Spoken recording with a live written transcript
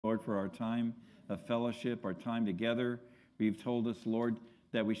Lord, for our time of fellowship, our time together. You've told us, Lord,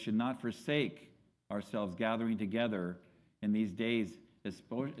 that we should not forsake ourselves gathering together in these days,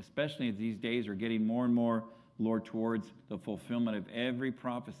 especially as these days are getting more and more, Lord, towards the fulfillment of every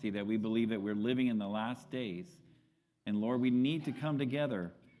prophecy that we believe that we're living in the last days. And Lord, we need to come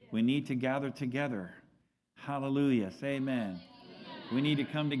together. We need to gather together. Hallelujah. Say amen. We need to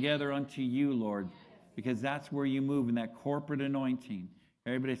come together unto you, Lord, because that's where you move in that corporate anointing.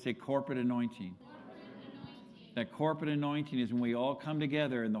 Everybody say corporate anointing. That corporate anointing is when we all come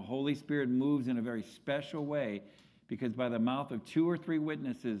together and the Holy Spirit moves in a very special way, because by the mouth of 2 or 3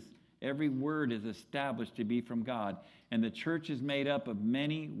 witnesses, every word is established to be from God. And the church is made up of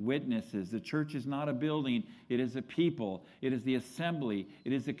many witnesses. The church is not a building. It is a people. It is the assembly.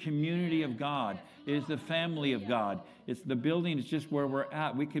 It is the community of God. It is the family of God. It's the building is just where we're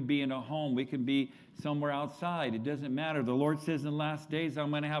at. We could be in a home. We could be somewhere outside. It doesn't matter. The Lord says in the last days,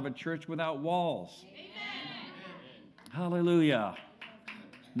 I'm going to have a church without walls. Amen. Hallelujah.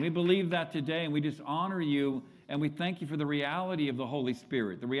 We believe that today, and we just honor you. And we thank you for the reality of the Holy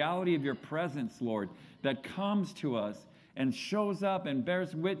Spirit, the reality of your presence, Lord, that comes to us and shows up and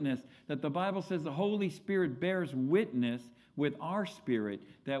bears witness, that the Bible says the Holy Spirit bears witness with our spirit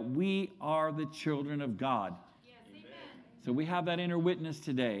that we are the children of God. Yes, amen. So we have that inner witness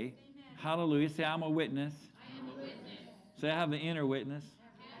today. Amen. Hallelujah. Say, I'm a witness. I am a witness. Say, I have the inner witness.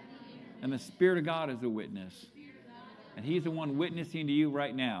 And the Spirit of God is a witness. And He's the one witnessing to you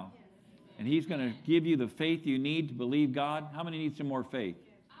right now. And He's going to give you the faith you need to believe God. How many need some more faith?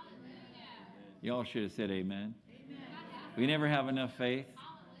 Y'all should have said amen. We never have enough faith.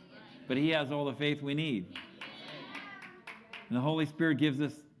 But He has all the faith we need. And the Holy Spirit gives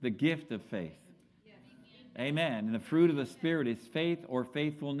us the gift of faith. Amen. And the fruit of the Spirit is faith or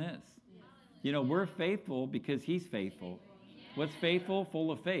faithfulness. You know, we're faithful because He's faithful. What's faithful?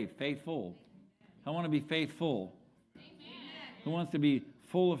 Full of faith. Faithful. I want to be faithful. Who wants to be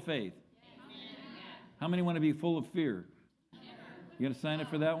full of faith? How many want to be full of fear? You going to sign up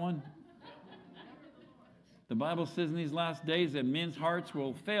for that one? The Bible says in these last days that men's hearts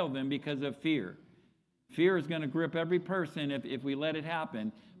will fail them because of fear. Fear is going to grip every person if we let it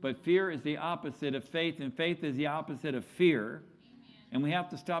happen. But fear is the opposite of faith, and faith is the opposite of fear. And we have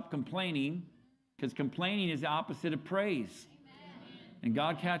to stop complaining, because complaining is the opposite of praise. And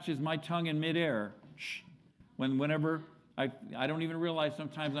God catches my tongue in midair. Whenever I don't even realize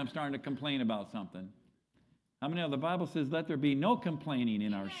sometimes I'm starting to complain about something. How many know the Bible says, let there be no complaining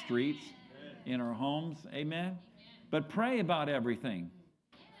in our streets, in our homes. Amen? But pray about everything.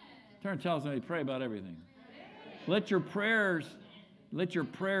 Turn and tell somebody, pray about everything. Let your prayers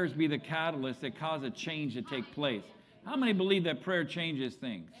be the catalyst that cause a change to take place. How many believe that prayer changes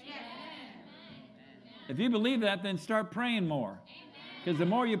things? If you believe that, then start praying more. Because the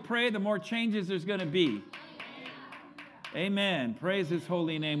more you pray, the more changes there's going to be. Amen. Praise His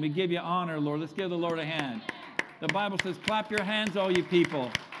holy name. We give you honor, Lord. Let's give the Lord a hand. The Bible says, clap your hands, all you people.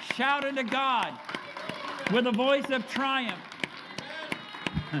 Shout unto God with a voice of triumph.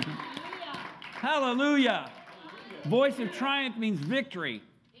 Hallelujah. Voice of triumph means victory.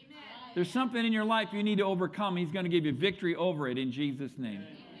 There's something in your life you need to overcome. He's going to give you victory over it in Jesus' name.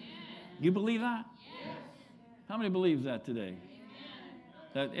 You believe that? How many believes that today?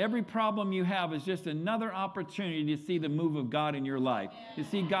 That every problem you have is just another opportunity to see the move of God in your life. To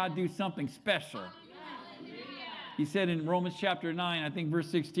see God do something special. He said in Romans chapter 9, I think verse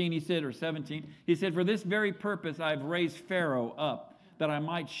 16, he said, or 17, he said, for this very purpose I've raised Pharaoh up, that I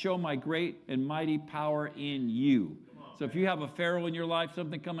might show my great and mighty power in you. So if you have a Pharaoh in your life,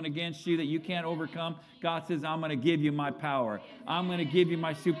 something coming against you that you can't overcome, God says, I'm going to give you my power. I'm going to give you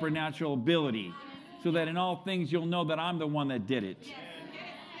my supernatural ability, so that in all things you'll know that I'm the one that did it.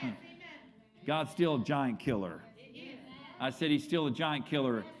 God's still a giant killer. I said He's still a giant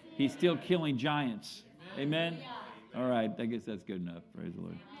killer. He's still killing giants. Amen? All right, I guess that's good enough. Praise the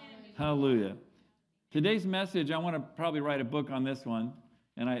Lord. Hallelujah. Today's message, I want to probably write a book on this one.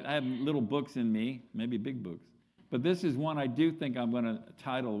 And I have little books in me, maybe big books. But this is one I do think I'm going to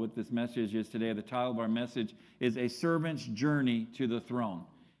title with this message is today. The title of our message is A Servant's Journey to the Throne.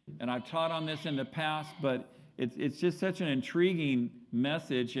 And I've taught on this in the past, but it's just such an intriguing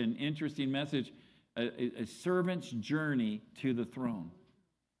message, an interesting message, a servant's journey to the throne.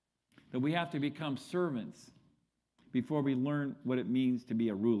 That we have to become servants before we learn what it means to be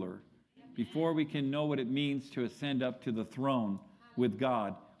a ruler. Before we can know what it means to ascend up to the throne with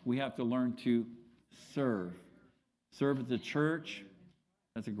God, we have to learn to serve. Serve at the church,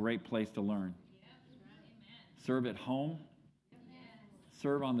 that's a great place to learn. Serve at home.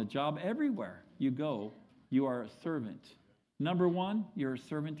 Serve on the job. Everywhere you go, you are a servant. Number one, you're a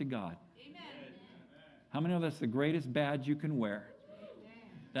servant to God. Amen. How many know that's the greatest badge you can wear?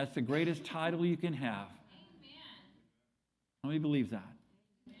 That's the greatest title you can have. How many believes that?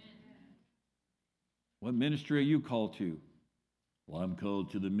 What ministry are you called to? Well, I'm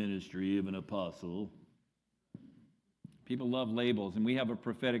called to the ministry of an apostle. People love labels, and we have a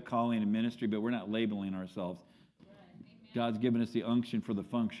prophetic calling in ministry, but we're not labeling ourselves. God's given us the unction for the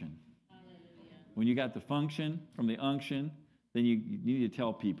function. When you got the function from the unction, then you need to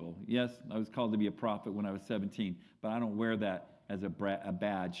tell people, yes, I was called to be a prophet when I was 17, but I don't wear that as a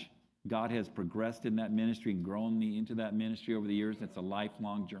badge. God has progressed in that ministry and grown me into that ministry over the years. It's a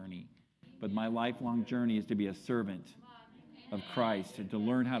lifelong journey. But my lifelong journey is to be a servant of Christ and to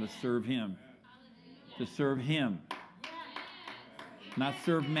learn how to serve Him. To serve Him. Not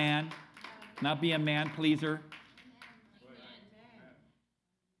serve man. Not be a man pleaser.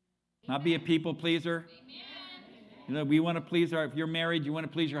 Not be a people pleaser. You know, we want to please if you're married, you want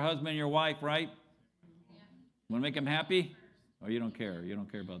to please your husband and your wife, right? Want to make them happy? Oh, you don't care. You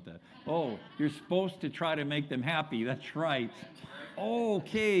don't care about that. Oh, you're supposed to try to make them happy. That's right.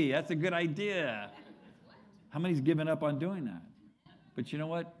 Okay, that's a good idea. How many's given up on doing that? But you know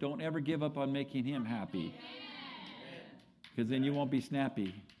what? Don't ever give up on making him happy. Because then you won't be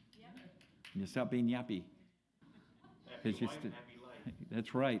snappy. You stop being yappy.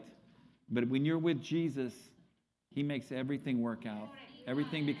 That's right. But when you're with Jesus, He makes everything work out.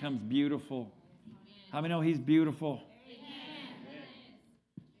 Everything becomes beautiful. How many know He's beautiful?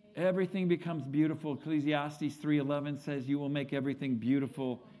 Everything becomes beautiful. Ecclesiastes 3:11 says you will make everything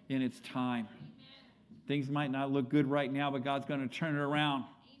beautiful in its time. Things might not look good right now, but God's going to turn it around.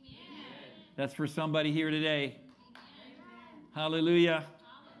 That's for somebody here today. Hallelujah.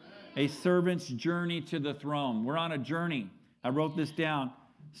 A servant's journey to the throne. We're on a journey. I wrote this down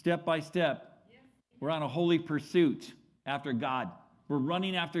step by step. We're on a holy pursuit after God. We're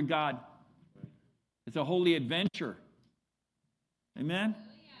running after God. It's a holy adventure. Amen?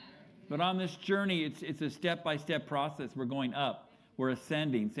 But on this journey, it's a step-by-step process. We're going up. We're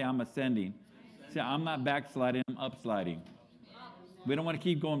ascending. Say, I'm ascending. Say, I'm not backsliding, I'm upsliding. We don't want to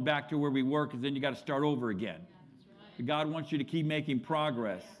keep going back to where we were because then you got to start over again. God wants you to keep making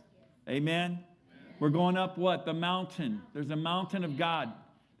progress. Amen? We're going up what? The mountain. There's a mountain of God.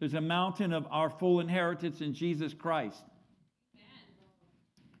 There's a mountain of our full inheritance in Jesus Christ.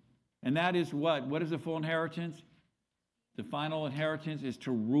 And that is what? What is the full inheritance? The final inheritance is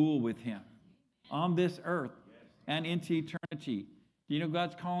to rule with Him on this earth and into eternity. Do you know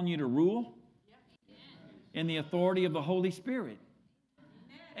God's calling you to rule? In the authority of the Holy Spirit.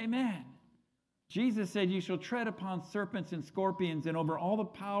 Amen. Jesus said, you shall tread upon serpents and scorpions and over all the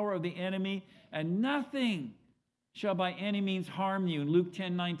power of the enemy, and nothing shall by any means harm you. In Luke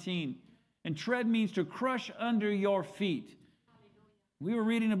 10:19. And tread means to crush under your feet. We were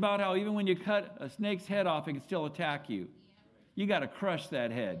reading about how even when you cut a snake's head off, it can still attack you. You got to crush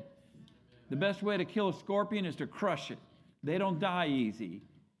that head. The best way to kill a scorpion is to crush it. They don't die easy.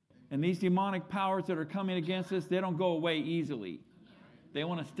 And these demonic powers that are coming against us, they don't go away easily. They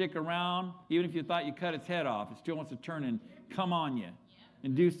want to stick around. Even if you thought you cut its head off, it still wants to turn and come on you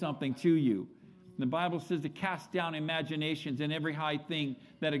and do something to you. And the Bible says to cast down imaginations and every high thing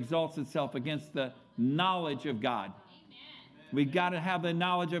that exalts itself against the knowledge of God. We've got to have the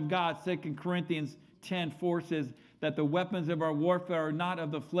knowledge of God. 2 Corinthians 10:4 says that the weapons of our warfare are not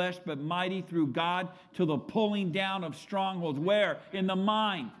of the flesh, but mighty through God to the pulling down of strongholds. Where? In the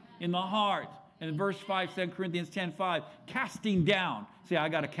mind, in the heart. And in verse 5, 2 Corinthians 10:5, casting down. Say, I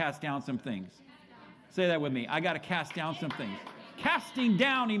got to cast down some things. Say that with me. I got to cast down some things. Casting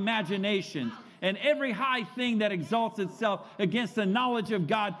down imaginations and every high thing that exalts itself against the knowledge of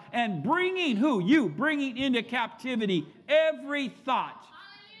God, and bringing who? You. Bringing into captivity every thought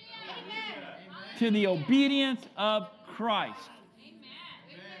to the obedience of Christ.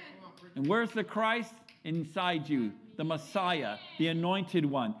 And where's the Christ? Inside you. The Messiah, the anointed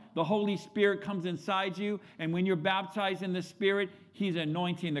one. The Holy Spirit comes inside you, and when you're baptized in the Spirit, He's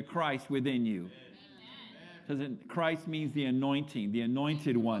anointing the Christ within you. Because Christ means the anointing, the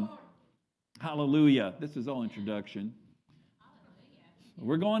anointed one. Hallelujah. This is all introduction.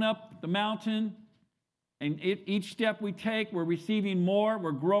 We're going up the mountain, and each step we take, we're receiving more,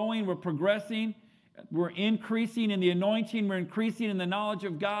 we're growing, we're progressing, we're increasing in the anointing, we're increasing in the knowledge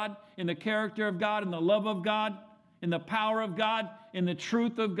of God, in the character of God, in the love of God, in the power of God, in the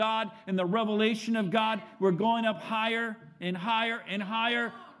truth of God, in the revelation of God. We're going up higher and higher and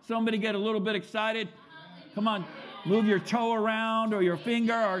higher. Somebody get a little bit excited. Come on, move your toe around or your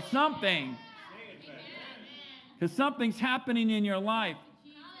finger or something. Because something's happening in your life.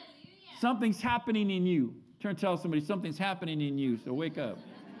 Something's happening in you. Turn and tell somebody something's happening in you, so wake up.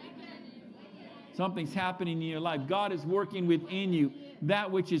 Something's happening in your life. God is working within you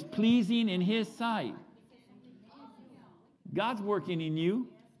that which is pleasing in His sight. God's working in you.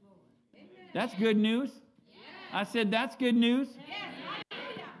 That's good news. I said that's good news.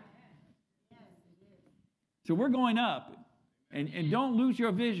 So we're going up, and don't lose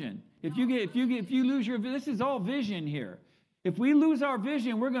your vision. If you lose your vision, this is all vision here. If we lose our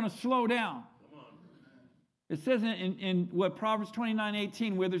vision, we're going to slow down. It says in what Proverbs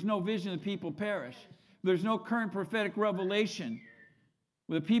 29:18, where there's no vision, the people perish. There's no current prophetic revelation.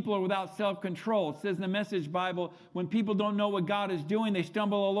 The people are without self-control. It says in the Message Bible, when people don't know what God is doing, they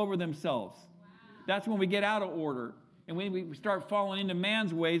stumble all over themselves. That's when we get out of order. And when we start falling into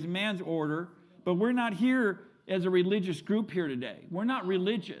man's ways, man's order. But we're not here as a religious group here today. We're not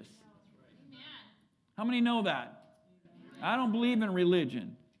religious. How many know that? I don't believe in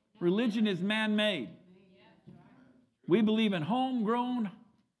religion. Religion is man-made. We believe in homegrown,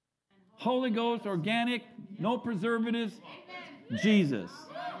 Holy Ghost, organic, no preservatives, Jesus.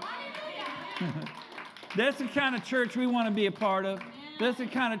 That's the kind of church we want to be a part of. That's the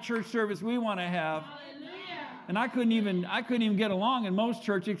kind of church service we want to have. And I couldn't even get along in most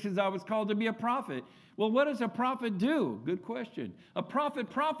churches because I was called to be a prophet. Well, what does a prophet do? Good question. A prophet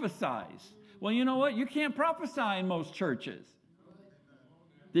prophesies. Well, you know what? You can't prophesy in most churches.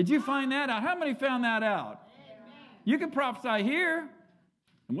 Did you find that out? How many found that out? You can prophesy here,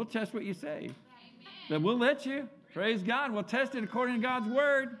 and we'll test what you say. But we'll let you. Praise God. We'll test it according to God's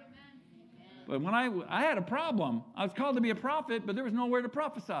word. But when I had a problem. I was called to be a prophet, but there was nowhere to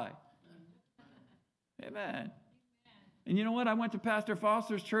prophesy. Amen. And you know what? I went to Pastor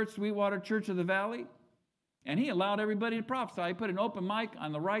Foster's church, Sweetwater Church of the Valley, and he allowed everybody to prophesy. He put an open mic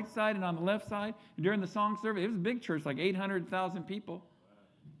on the right side and on the left side. And during the song service, it was a big church, like 800,000 people.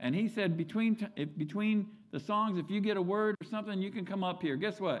 And he said, between the songs, if you get a word or something, you can come up here.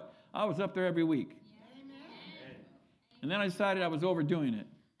 Guess what? I was up there every week. And then I decided I was overdoing it.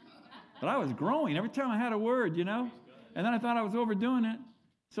 But I was growing every time I had a word, you know. And then I thought I was overdoing it.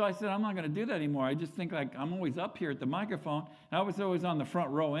 So I said, I'm not going to do that anymore. I just think like I'm always up here at the microphone. I was always on the front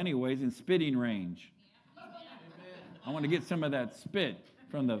row anyways in spitting range. I want to get some of that spit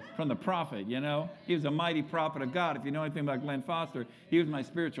from the prophet, you know. He was a mighty prophet of God. If you know anything about Glenn Foster, he was my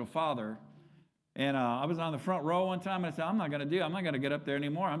spiritual father. And I was on the front row one time, and I said, I'm not going to get up there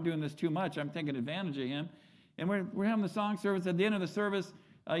anymore. I'm doing this too much. I'm taking advantage of him. And we're having the song service. At the end of the service,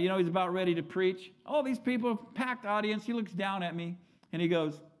 you know, he's about ready to preach. All these people, packed audience. He looks down at me, and he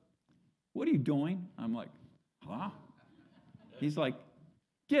goes, what are you doing? I'm like, huh? He's like,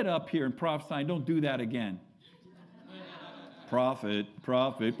 get up here and prophesy. Don't do that again. Prophet,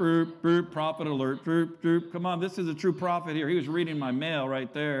 burp, burp, prophet alert, burp, burp. Come on, this is a true prophet here. He was reading my mail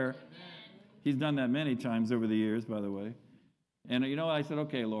right there. He's done that many times over the years, by the way. And, you know, I said,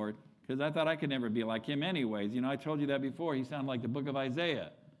 okay, Lord, because I thought I could never be like him anyways. You know, I told you that before. He sounded like the book of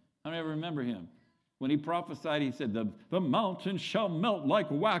Isaiah. I don't ever remember him. When he prophesied, he said, the mountains shall melt like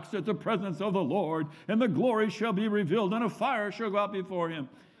wax at the presence of the Lord, and the glory shall be revealed, and a fire shall go out before him.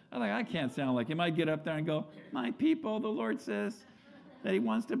 I'm like, I can't sound like him. I'd get up there and go, my people, the Lord says that he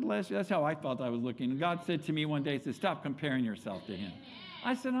wants to bless you. That's how I felt I was looking. And God said to me one day, he said, stop comparing yourself to him.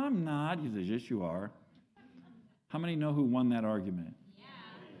 I said, I'm not. He says, yes, you are. How many know who won that argument?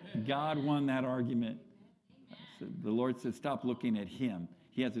 God won that argument. The Lord said, stop looking at him.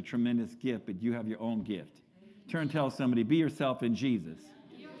 He has a tremendous gift, but you have your own gift. Turn and tell somebody, be yourself in Jesus.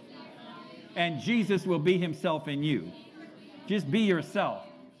 And Jesus will be himself in you. Just be yourself.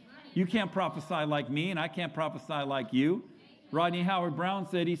 You can't prophesy like me, and I can't prophesy like you. Rodney Howard-Browne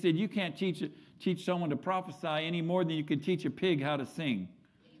said, he said, you can't teach someone to prophesy any more than you can teach a pig how to sing.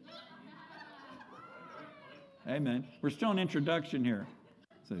 Amen. We're still in introduction here.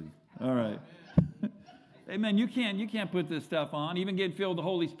 So, all right. Amen. You can't put this stuff on. Even getting filled with the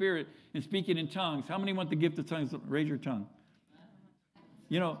Holy Spirit and speaking in tongues. How many want the gift of tongues? Raise your tongue.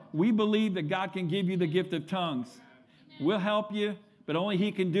 You know, we believe that God can give you the gift of tongues. We'll help you, but only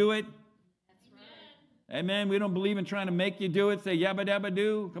he can do it. Amen. We don't believe in trying to make you do it. Say yabba dabba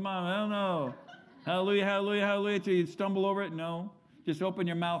do. Come on. I don't know. Hallelujah, hallelujah, hallelujah. Till you stumble over it. No. Just open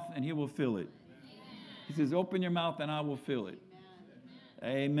your mouth and he will fill it. He says, open your mouth and I will fill it.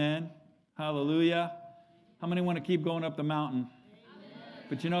 Amen. Hallelujah. How many want to keep going up the mountain?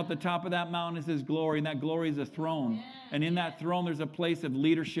 But you know, at the top of that mountain is his glory, and that glory is a throne. And in that throne, there's a place of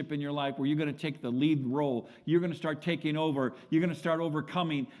leadership in your life where you're going to take the lead role. You're going to start taking over. You're going to start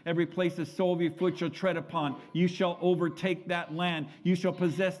overcoming. Every place the sole of your foot shall tread upon, you shall overtake that land. You shall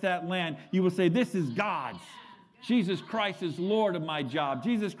possess that land. You will say, this is God's. Jesus Christ is Lord of my job.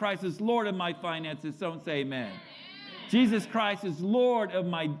 Jesus Christ is Lord of my finances. Don't say amen. Jesus Christ is Lord of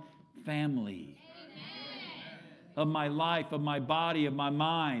my family, of my life, of my body, of my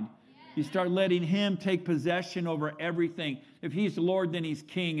mind. You start letting him take possession over everything. If he's Lord, then he's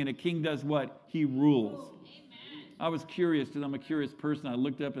king, and a king does what? He rules. I was curious, because I'm a curious person. I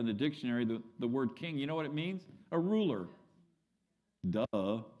looked up in the dictionary the word king. You know what it means? A ruler.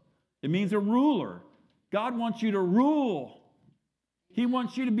 Duh. It means a ruler. God wants you to rule. He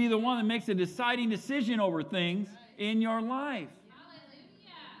wants you to be the one that makes a deciding decision over things in your life.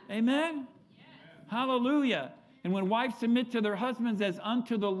 Hallelujah. Amen? Yes. Hallelujah. And when wives submit to their husbands as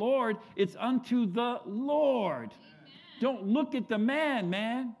unto the Lord, it's unto the Lord. Amen. Don't look at the man,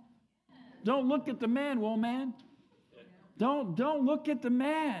 man. Don't look at the man, woman. Don't look at the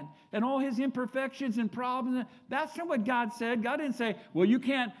man and all his imperfections and problems. That's not what God said. God didn't say, well, you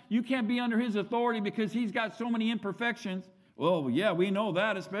can't be under his authority because he's got so many imperfections. Well, yeah, we know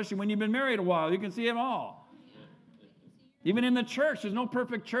that, especially when you've been married a while. You can see them all. Even in the church, there's no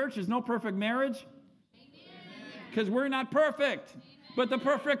perfect church. There's no perfect marriage. Because we're not perfect. But the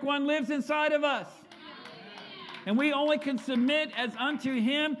perfect one lives inside of us. And we only can submit as unto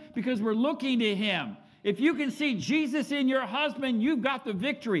him because we're looking to him. If you can see Jesus in your husband, you've got the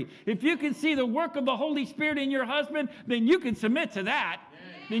victory. If you can see the work of the Holy Spirit in your husband, then you can submit to that.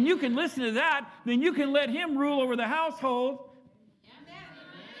 Then you can listen to that. Then you can let him rule over the household.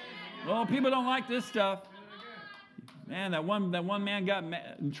 Oh, people don't like this stuff. Man, that one man got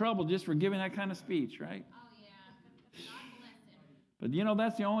in trouble just for giving that kind of speech, right? But you know,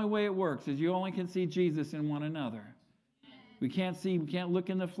 that's the only way it works, is you only can see Jesus in one another. We can't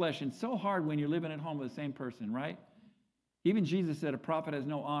look in the flesh. And it's so hard when you're living at home with the same person, right? Even Jesus said a prophet has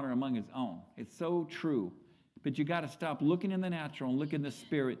no honor among his own. It's so true. But you got to stop looking in the natural and look in the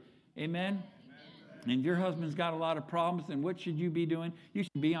spirit. Amen? And your husband's got a lot of problems, and what should you be doing? You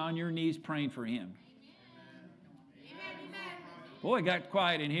should be on your knees praying for him. Boy, it got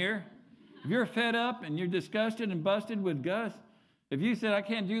quiet in here. If you're fed up and you're disgusted and busted with Gus, if you said, I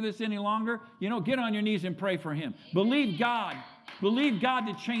can't do this any longer, get on your knees and pray for him. Believe God. Believe God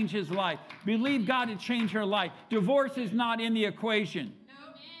to change his life. Believe God to change her life. Divorce is not in the equation.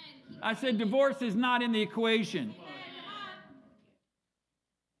 I said divorce is not in the equation.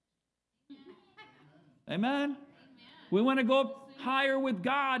 Amen? We want to go up higher with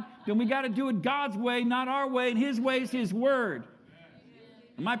God, then we got to do it God's way, not our way, and his way is his word.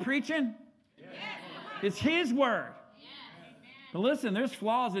 Am I preaching? It's his word. But listen, there's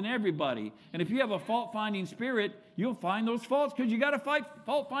flaws in everybody. And if you have a fault-finding spirit, you'll find those faults because you got a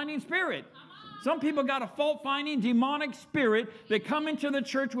fault-finding spirit. Some people got a fault-finding demonic spirit. They come into the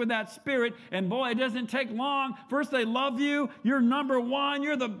church with that spirit, and boy, it doesn't take long. First, they love you. You're number one.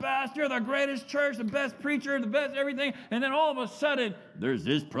 You're the best. You're the greatest church, the best preacher, the best everything. And then all of a sudden, there's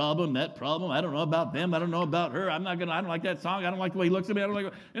this problem, that problem. I don't know about them. I don't know about her. I don't like that song. I don't like the way he looks at me. I don't like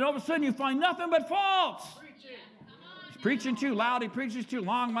it. And all of a sudden, you find nothing but faults. Preaching too loud, he preaches too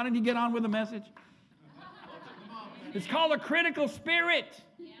long. Why don't you get on with the message? It's called a critical spirit.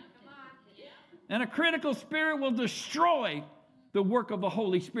 And a critical spirit will destroy the work of the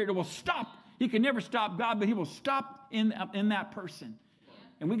Holy Spirit. It will stop. He can never stop God, but he will stop in that person.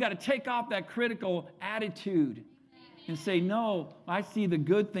 And we got to take off that critical attitude and say, no, I see the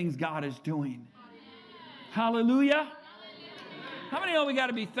good things God is doing. Hallelujah. How many know we got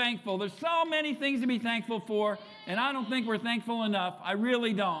to be thankful? There's so many things to be thankful for, and I don't think we're thankful enough. I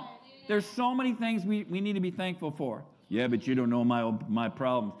really don't. There's so many things we need to be thankful for. Yeah, but you don't know my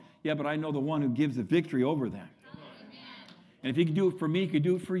problems. Yeah, but I know the one who gives the victory over them. And if he could do it for me, he could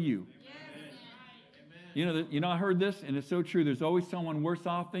do it for you. You know, I heard this, and it's so true. There's always someone worse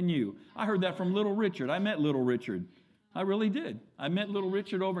off than you. I heard that from Little Richard. I met Little Richard. I really did. I met Little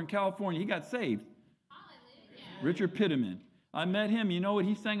Richard over in California. He got saved. Richard Pitterman. I met him. You know what?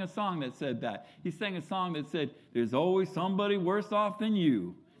 He sang a song that said that. He sang a song that said, there's always somebody worse off than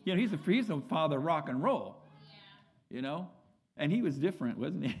you. You know, he's a father of rock and roll. You know? And he was different,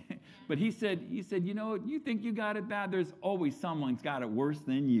 wasn't he? But he said, you know, you think you got it bad? There's always someone's got it worse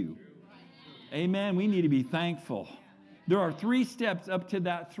than you. Amen. We need to be thankful. There are 3 steps up to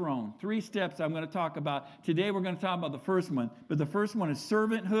that throne. 3 steps I'm going to talk about. Today we're going to talk about the first one. But the first one is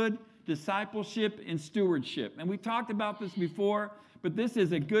servanthood, discipleship, and stewardship. And we talked about this before, but this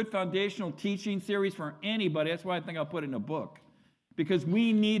is a good foundational teaching series for anybody. That's why I think I'll put it in a book. Because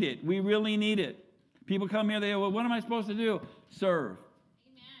we need it. We really need it. People come here, they go, well, what am I supposed to do? Serve.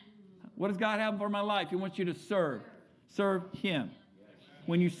 Amen. What does God have for my life? He wants you to serve. Serve him.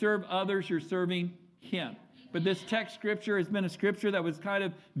 When you serve others, you're serving him. But this text scripture has been a scripture that was kind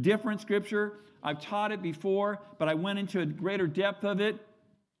of different scripture. I've taught it before, but I went into a greater depth of it.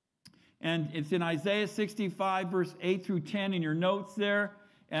 And it's in Isaiah 65, verse 8 through 10 in your notes there.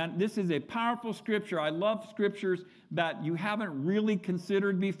 And this is a powerful scripture. I love scriptures that you haven't really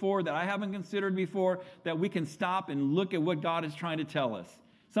considered before, that I haven't considered before, that we can stop and look at what God is trying to tell us.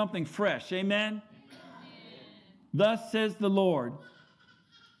 Something fresh. Amen? Thus says the Lord.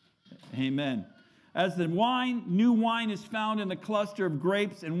 Amen. As the new wine is found in the cluster of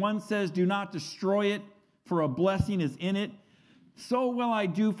grapes, and one says, do not destroy it, for a blessing is in it, so will I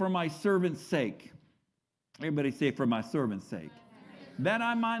do for my servant's sake. Everybody say, for my servant's sake. That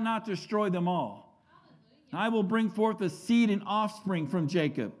I might not destroy them all. I will bring forth a seed and offspring from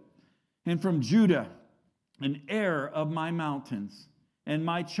Jacob, and from Judah, an heir of my mountains. And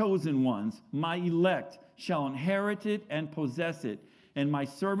my chosen ones, my elect, shall inherit it and possess it. And my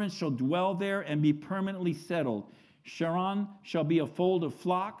servants shall dwell there and be permanently settled. Sharon shall be a fold of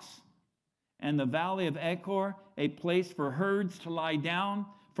flocks, and the valley of Achor a place for herds to lie down,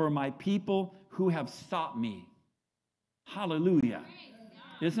 for my people who have sought me. Hallelujah.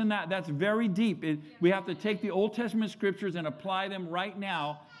 Isn't that's very deep. We have to take the Old Testament scriptures and apply them right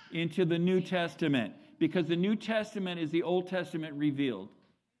now into the New Testament, because the New Testament is the Old Testament revealed.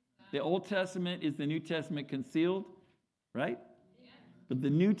 The Old Testament is the New Testament concealed, right? But the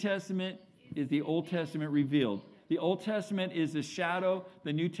New Testament is the Old Testament revealed. The Old Testament is the shadow.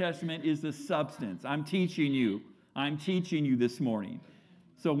 The New Testament is the substance. I'm teaching you this morning.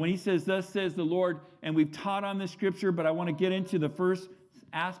 So when he says, thus says the Lord, and we've taught on this scripture, but I want to get into the first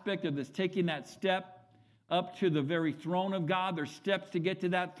aspect of this, taking that step up to the very throne of God. There's steps to get to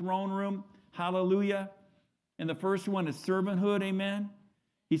that throne room. Hallelujah. And the first one is servanthood. Amen.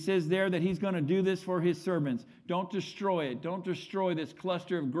 He says there that he's going to do this for his servants. Don't destroy it. Don't destroy this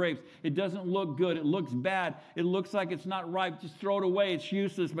cluster of grapes. It doesn't look good. It looks bad. It looks like it's not ripe. Just throw it away. It's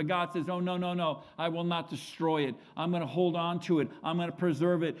useless. But God says, oh, no, no, no. I will not destroy it. I'm going to hold on to it. I'm going to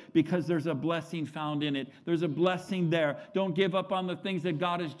preserve it, because there's a blessing found in it. There's a blessing there. Don't give up on the things that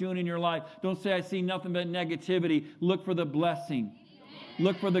God is doing in your life. Don't say, I see nothing but negativity. Look for the blessing.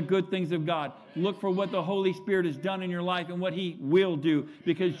 Look for the good things of God. Look for what the Holy Spirit has done in your life and what he will do,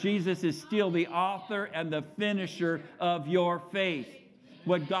 because Jesus is still the author and the finisher of your faith.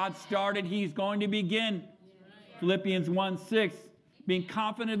 What God started, he's going to begin. Philippians 1:6, being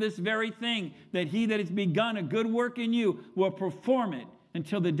confident of this very thing, that he that has begun a good work in you will perform it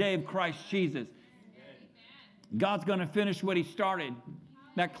until the day of Christ Jesus. God's going to finish what he started.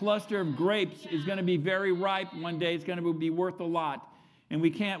 That cluster of grapes is going to be very ripe one day. It's going to be worth a lot. And we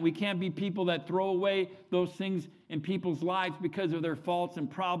can't be people that throw away those things in people's lives because of their faults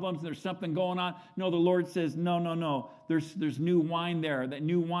and problems. There's something going on. No, the Lord says, no, no, no. There's new wine there. That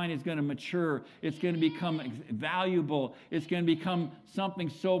new wine is going to mature. It's going to become valuable. It's going to become something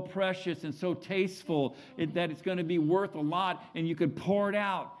so precious and so tasteful that it's going to be worth a lot. And you could pour it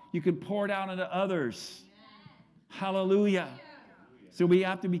out. You could pour it out into others. Hallelujah. So we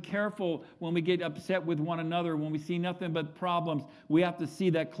have to be careful when we get upset with one another, when we see nothing but problems. We have to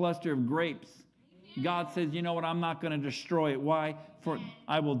see that cluster of grapes. God says, you know what, I'm not going to destroy it. Why? For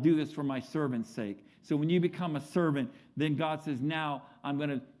I will do this for my servant's sake. So when you become a servant, then God says, now I'm going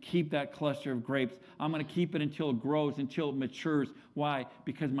to keep that cluster of grapes. I'm going to keep it until it grows, until it matures. Why?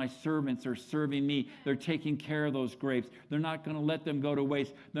 Because my servants are serving me. They're taking care of those grapes. They're not going to let them go to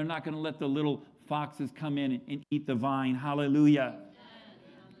waste. They're not going to let the little foxes come in and eat the vine. Hallelujah.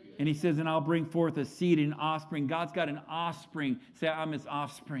 And he says, and I'll bring forth a seed and offspring. God's got an offspring. Say, I'm his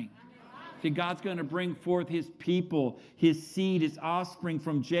offspring. See, God's going to bring forth his people, his seed, his offspring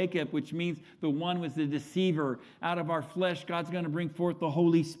from Jacob, which means the one was the deceiver. Out of our flesh, God's going to bring forth the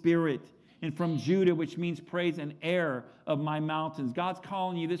Holy Spirit. And from Judah, which means praise, an heir of my mountains. God's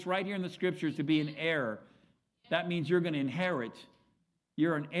calling you, this right here in the scriptures, to be an heir. That means you're going to inherit.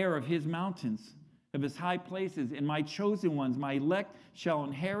 You're an heir of his mountains, of his high places. And my chosen ones, my elect, shall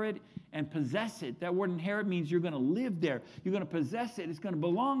inherit and possess it. That word inherit means you're going to live there. You're going to possess it. It's going to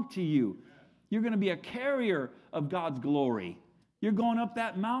belong to you. You're going to be a carrier of God's glory. You're going up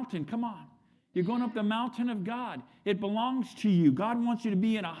that mountain. Come on. You're going up the mountain of God. It belongs to you. God wants you to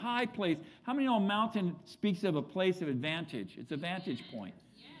be in a high place. How many know a mountain speaks of a place of advantage? It's a vantage point.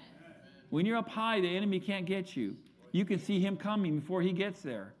 When you're up high, the enemy can't get you. You can see him coming before he gets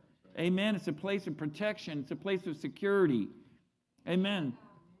there. Amen. It's a place of protection. It's a place of security. Amen.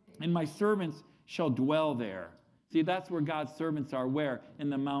 And my servants shall dwell there. See, that's where God's servants are. Where? In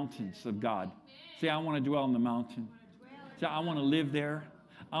the mountains of God. See, I want to dwell in the mountain. See, I want to live there.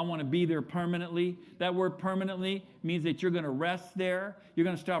 I want to be there permanently. That word permanently means that you're going to rest there. You're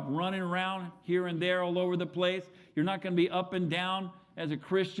going to stop running around here and there all over the place. You're not going to be up and down as a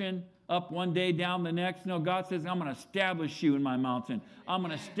Christian, up one day, down the next. No, God says, I'm going to establish you in my mountain. I'm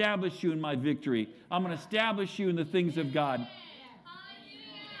going to establish you in my victory. I'm going to establish you in the things of God.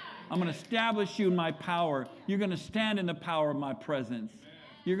 I'm going to establish you in my power. You're going to stand in the power of my presence.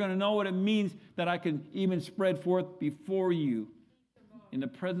 You're going to know what it means that I can even spread forth before you in the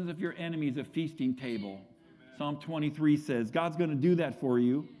presence of your enemies a feasting table. Psalm 23 says, God's going to do that for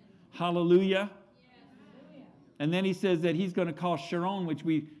you. Hallelujah. And then he says that he's going to call Sharon, which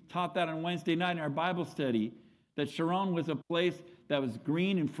we taught that on Wednesday night in our Bible study, that Sharon was a place that was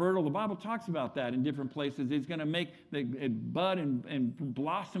green and fertile. The Bible talks about that in different places. It's going to make it bud and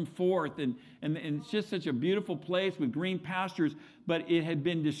blossom forth. And it's just such a beautiful place with green pastures. But it had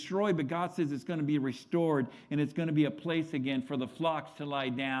been destroyed. But God says it's going to be restored. And it's going to be a place again for the flocks to lie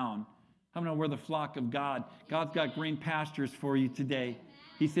down. How many know we're the flock of God? God's got green pastures for you today.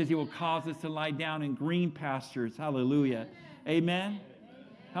 He says he will cause us to lie down in green pastures. Hallelujah. Amen?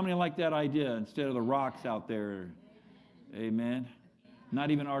 How many like that idea instead of the rocks out there? Amen.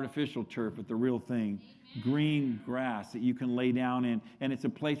 Not even artificial turf, but the real thing. Green grass that you can lay down in. And it's a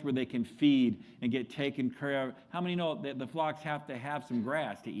place where they can feed and get taken care of. How many know that the flocks have to have some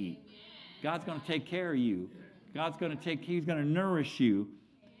grass to eat? God's going to take care of you. He's going to nourish you.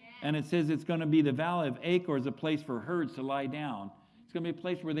 And it says it's going to be the valley of Achor is a place for herds to lie down. It's going to be a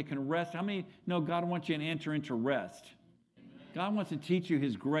place where they can rest. How many know God wants you to enter into rest? God wants to teach you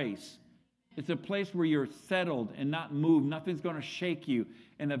his grace. It's a place where you're settled and not moved. Nothing's going to shake you.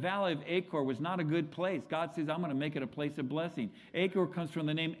 And the valley of Achor was not a good place. God says, I'm going to make it a place of blessing. Achor comes from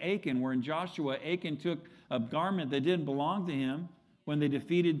the name Achan, where in Joshua, Achan took a garment that didn't belong to him when they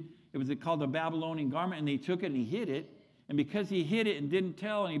defeated, it was called the Babylonian garment, and they took it and he hid it. And because he hid it and didn't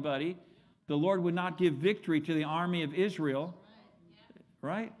tell anybody, the Lord would not give victory to the army of Israel.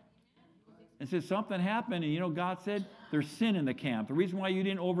 Right? And so something happened, and God said, there's sin in the camp. The reason why you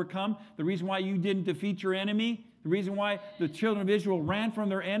didn't overcome, the reason why you didn't defeat your enemy, the reason why the children of Israel ran from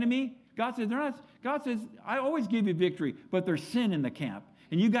their enemy, God says, I always give you victory, but there's sin in the camp.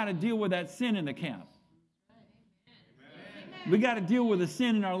 And you got to deal with that sin in the camp. We got to deal with the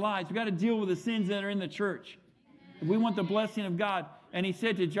sin in our lives. We got to deal with the sins that are in the church. If we want the blessing of God. And he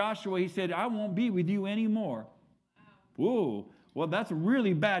said to Joshua, he said, I won't be with you anymore. Whoa. Well, that's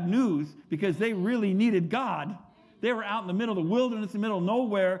really bad news because they really needed God. They were out in the middle of the wilderness, in the middle of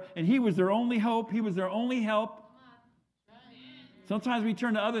nowhere, and he was their only hope. He was their only help. Sometimes we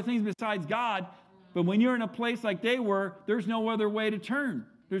turn to other things besides God, but when you're in a place like they were, there's no other way to turn.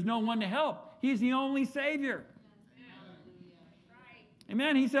 There's no one to help. He's the only Savior.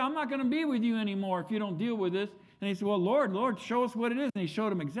 Amen. He said, I'm not going to be with you anymore if you don't deal with this. And he said, well, Lord, show us what it is. And he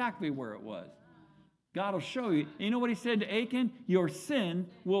showed him exactly where it was. God will show you. And you know what he said to Achan? Your sin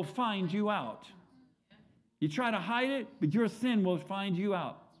will find you out. You try to hide it, but your sin will find you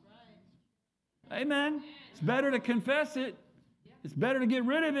out. Amen. It's better to confess it. It's better to get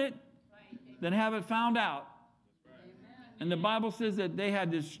rid of it than have it found out. And the Bible says that they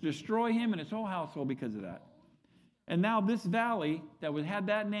had to destroy him and his whole household because of that. And now this valley that had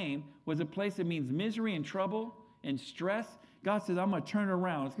that name was a place that means misery and trouble and stress. God says, I'm going to turn it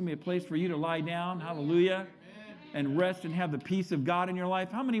around. It's going to be a place for you to lie down, hallelujah, and rest and have the peace of God in your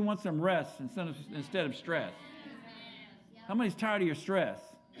life. How many want some rest instead of stress? How many's tired of your stress?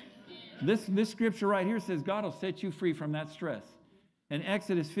 This scripture right here says God will set you free from that stress. In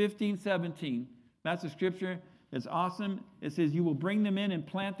Exodus 15:17, that's a scripture. It's awesome. It says, you will bring them in and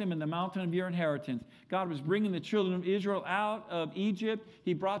plant them in the mountain of your inheritance. God was bringing the children of Israel out of Egypt.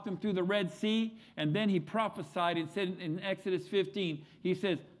 He brought them through the Red Sea. And then he prophesied and said in Exodus 15, he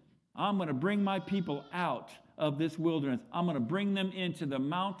says, I'm going to bring my people out of this wilderness. I'm going to bring them into the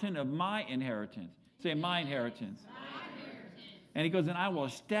mountain of my inheritance. Say, my inheritance. And he goes, and I will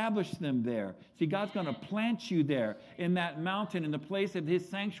establish them there. See, God's going to plant you there in that mountain, in the place of his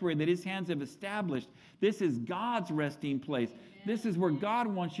sanctuary that his hands have established. This is God's resting place. This is where God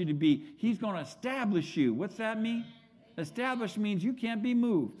wants you to be. He's going to establish you. What's that mean? Establish means you can't be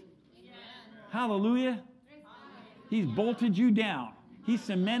moved. Hallelujah. He's bolted you down. He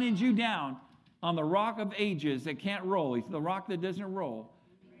cemented you down on the rock of ages that can't roll. He's the rock that doesn't roll.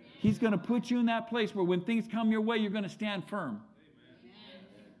 He's going to put you in that place where when things come your way, you're going to stand firm.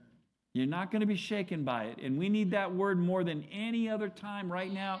 You're not going to be shaken by it. And we need that word more than any other time right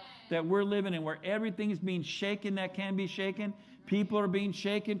now that we're living in, where everything is being shaken that can be shaken. People are being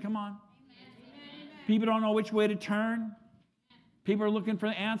shaken. Come on. People don't know which way to turn. People are looking for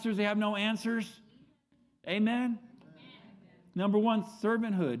answers. They have no answers. Amen. Number one,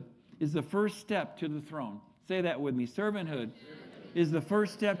 servanthood is the first step to the throne. Say that with me. Servanthood is the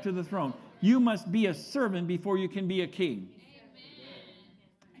first step to the throne. You must be a servant before you can be a king.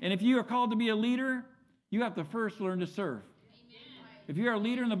 And if you are called to be a leader, you have to first learn to serve. If you're a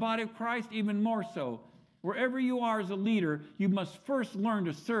leader in the body of Christ, even more so. Wherever you are as a leader, you must first learn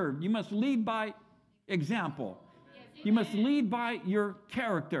to serve. You must lead by example. You must lead by your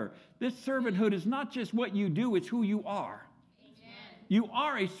character. This servanthood is not just what you do, it's who you are. You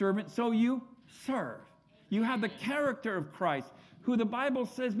are a servant, so you serve. You have the character of Christ, who the Bible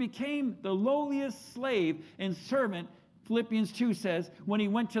says became the lowliest slave and servant, Philippians 2 says, when he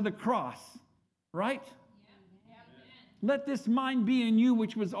went to the cross. Right? Let this mind be in you,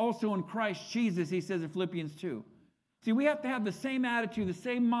 which was also in Christ Jesus, he says in Philippians 2. See, we have to have the same attitude, the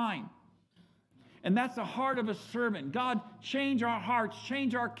same mind. And that's the heart of a servant. God, change our hearts,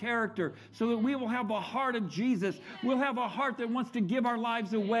 change our character, so that we will have the heart of Jesus. We'll have a heart that wants to give our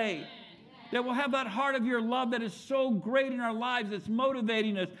lives away. That we'll have that heart of your love that is so great in our lives, that's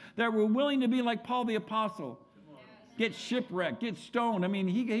motivating us, that we're willing to be like Paul the Apostle. Get shipwrecked, get stoned. I mean,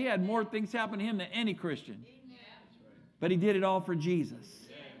 he had more things happen to him than any Christian. But he did it all for Jesus.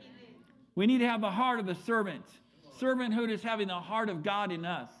 We need to have the heart of the servant. Servanthood is having the heart of God in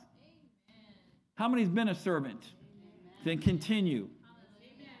us. How many's been a servant? Then continue.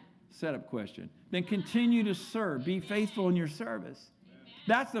 Setup question. Then continue to serve. Be faithful in your service.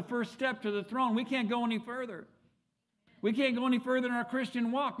 That's the first step to the throne. We can't go any further. We can't go any further in our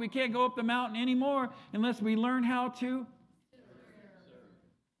Christian walk. We can't go up the mountain anymore unless we learn how to.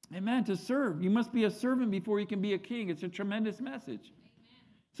 Amen. To serve. You must be a servant before you can be a king. It's a tremendous message.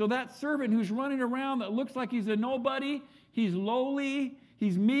 So that servant who's running around that looks like he's a nobody, he's lowly,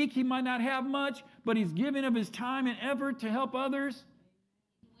 he's meek, he might not have much, but he's giving of his time and effort to help others.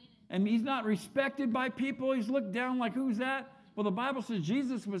 And he's not respected by people. He's looked down like, who's that? Well, the Bible says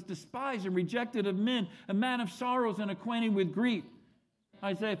Jesus was despised and rejected of men, a man of sorrows and acquainted with grief.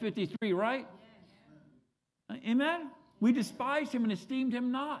 Isaiah 53, right? Amen? We despised him and esteemed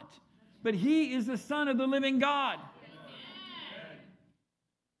him not. But he is the Son of the living God.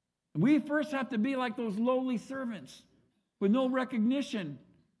 We first have to be like those lowly servants with no recognition,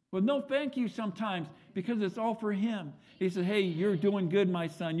 with no thank you sometimes, because it's all for him. He said, hey, you're doing good, my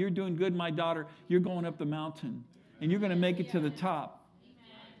son. You're doing good, my daughter. You're going up the mountain, and you're going to make it to the top.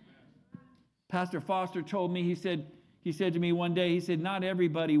 Pastor Foster told me, he said to me one day, he said, not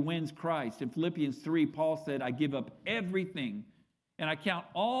everybody wins Christ. In Philippians 3, Paul said, I give up everything, and I count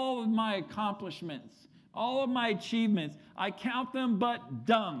all of my accomplishments, all of my achievements. I count them but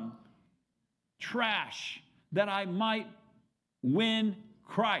dung, trash, that I might win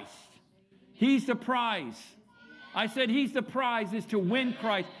Christ. He's the prize. I said he's the prize, is to win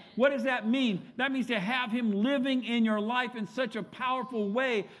Christ. What does that mean? That means to have him living in your life in such a powerful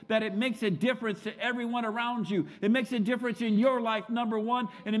way that it makes a difference to everyone around you. It makes a difference in your life, number one,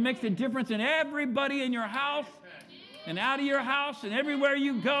 and it makes a difference in everybody in your house and out of your house and everywhere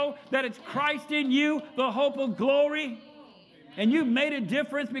you go, that it's Christ in you, the hope of glory. And you've made a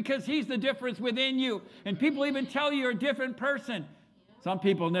difference because he's the difference within you. And people even tell you you're a different person. Some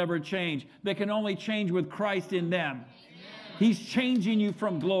people never change. They can only change with Christ in them. He's changing you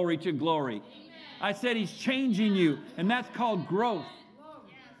from glory to glory. I said he's changing you, and that's called growth.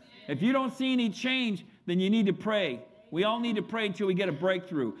 If you don't see any change, then you need to pray. We all need to pray until we get a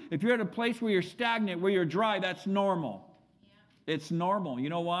breakthrough. If you're at a place where you're stagnant, where you're dry, that's normal. It's normal. You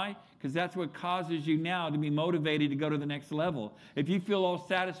know why? Because that's what causes you now to be motivated to go to the next level. If you feel all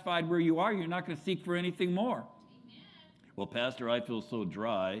satisfied where you are, you're not going to seek for anything more. Well, Pastor, I feel so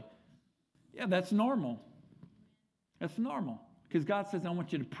dry. Yeah, that's normal. That's normal. Because God says, I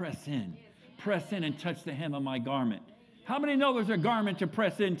want you to press in. Press in and touch the hem of my garment. How many know there's a garment to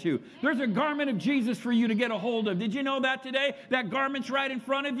press into? There's a garment of Jesus for you to get a hold of. Did you know that today? That garment's right in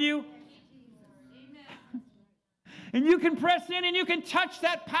front of you. And you can press in and you can touch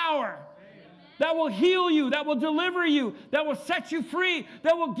that power. That will heal you. That will deliver you. That will set you free.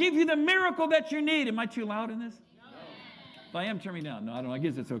 That will give you the miracle that you need. Am I too loud in this? If I am, turn me down. No, I don't know. I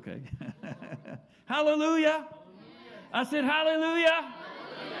guess it's okay. Hallelujah. I said hallelujah.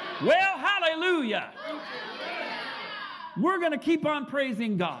 Well, hallelujah. We're going to keep on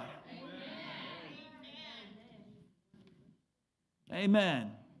praising God.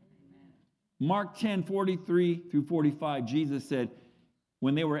 Amen. Mark 10:43 through 45, Jesus said,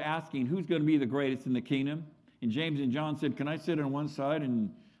 when they were asking who's going to be the greatest in the kingdom, and James and John said, can I sit on one side?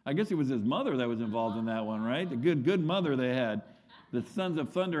 And I guess it was his mother that was involved in that one, right? The good mother they had. The sons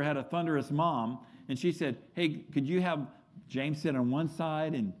of thunder had a thunderous mom. And she said, hey, could you have James sit on one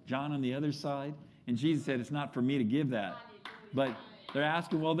side and John on the other side? And Jesus said, it's not for me to give that. But they're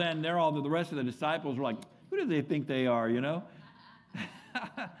asking, well, then the rest of the disciples were like, who do they think they are, you know?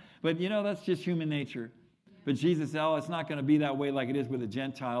 But, you know, that's just human nature. But Jesus said, oh, it's not going to be that way like it is with the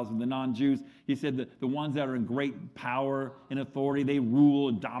Gentiles and the non-Jews. He said that the ones that are in great power and authority, they rule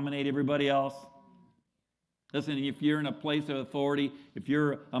and dominate everybody else. Listen, if you're in a place of authority, if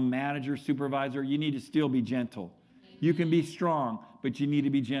you're a manager, supervisor, you need to still be gentle. You can be strong, but you need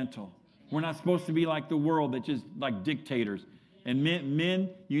to be gentle. We're not supposed to be like the world that just like dictators. And men,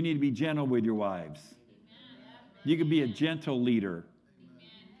 you need to be gentle with your wives. You can be a gentle leader.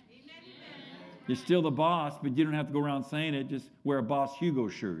 You're still the boss, but you don't have to go around saying it. Just wear a Boss Hugo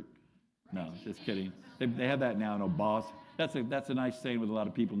shirt. No, just kidding. They have that now, no boss. That's a nice saying with a lot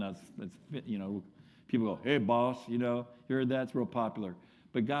of people now. That's you know, people go, hey, boss, you know. You heard that? It's real popular.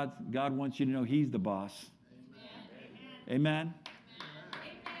 But God wants you to know He's the boss. Amen?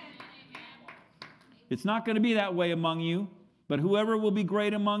 It's not going to be that way among you, but whoever will be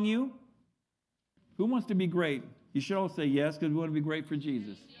great among you, who wants to be great? You should all say yes, because we want to be great for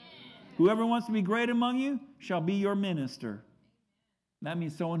Jesus. Whoever wants to be great among you shall be your minister. That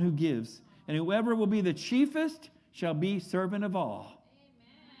means someone who gives. And whoever will be the chiefest shall be servant of all.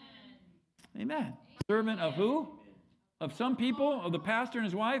 Amen. Amen. Servant of who? Of some people? Of the pastor and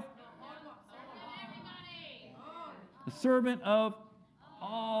his wife? The servant of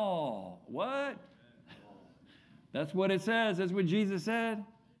all. What? That's what it says. That's what Jesus said.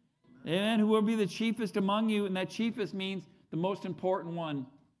 Amen. Who will be the chiefest among you? And that chiefest means the most important one.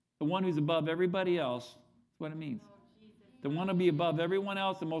 The one who's above everybody else. That's what it means. The one to be above everyone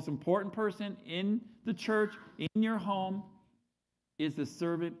else. The most important person in the church, in your home, is the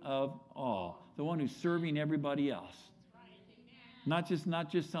servant of all. The one who's serving everybody else. Not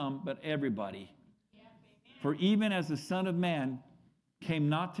just some, but everybody. For even as the Son of Man came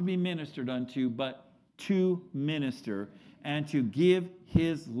not to be ministered unto, but to minister, and to give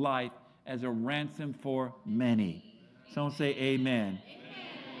His life as a ransom for many. Someone say amen. Amen.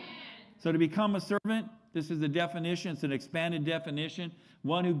 So to become a servant, this is the definition. It's an expanded definition.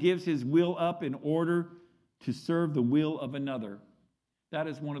 One who gives his will up in order to serve the will of another. That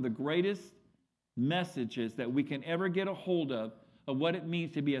is one of the greatest messages that we can ever get a hold of what it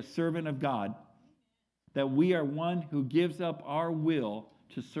means to be a servant of God. That we are one who gives up our will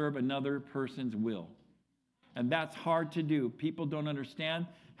to serve another person's will. And that's hard to do. People don't understand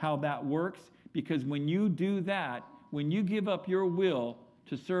how that works, because when you do that, when you give up your will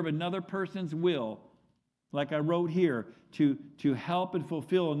to serve another person's will, like I wrote here, to help and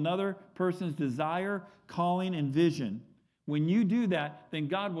fulfill another person's desire, calling, and vision, when you do that, then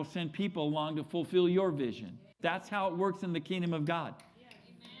God will send people along to fulfill your vision. That's how it works in the kingdom of God.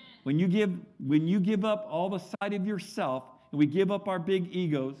 When you give up all the side of yourself, and we give up our big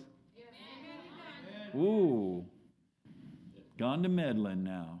egos. Ooh, gone to meddling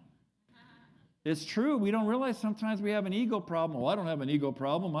now. It's true. We don't realize sometimes we have an ego problem. Well, I don't have an ego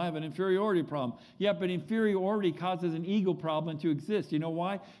problem. I have an inferiority problem. Yeah, but inferiority causes an ego problem to exist. You know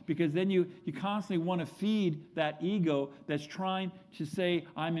why? Because then you constantly want to feed that ego that's trying to say,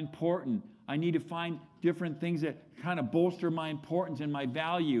 I'm important. I need to find different things that kind of bolster my importance and my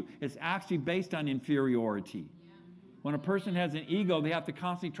value. It's actually based on inferiority. When a person has an ego, they have to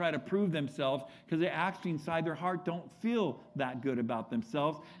constantly try to prove themselves, because they actually inside their heart don't feel that good about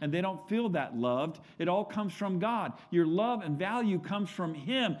themselves, and they don't feel that loved. It all comes from God. Your love and value comes from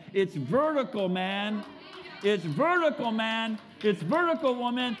Him. It's vertical, man. It's vertical, man. It's vertical,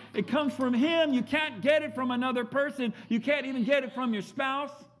 woman. It comes from Him. You can't get it from another person. You can't even get it from your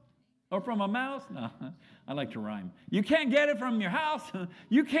spouse or from a mouse. No, I like to rhyme. You can't get it from your house.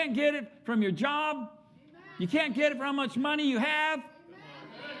 You can't get it from your job. You can't get it for how much money you have.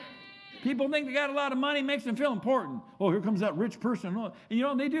 People think they got a lot of money, makes them feel important. Oh, here comes that rich person. And you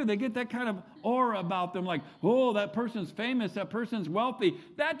know, they do. They get that kind of aura about them, like, oh, that person's famous, that person's wealthy.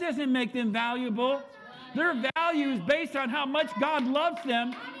 That doesn't make them valuable. Their value is based on how much God loves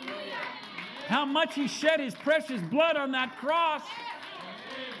them, how much He shed His precious blood on that cross,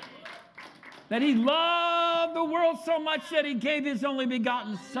 that He loved the world so much that He gave His only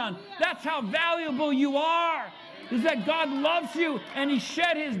begotten Son. That's how valuable you are, is that God loves you, and He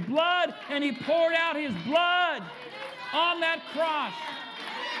shed His blood, and He poured out His blood on that cross.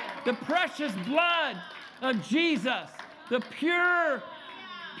 The precious blood of Jesus, the pure,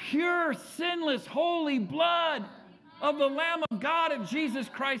 sinless, holy blood of the Lamb of God, of Jesus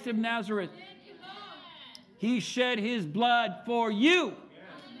Christ of Nazareth. He shed His blood for you.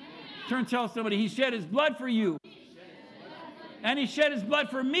 Turn and tell somebody, He shed His blood for you. And He shed His blood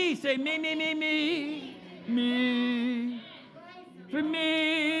for me. Say, me, me, me, me. Me. For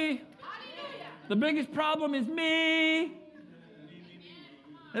me. The biggest problem is me.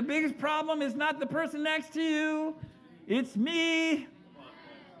 The biggest problem is not the person next to you. It's me.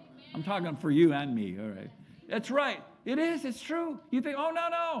 I'm talking for you and me, all right. That's right. It is. It's true. You think, oh,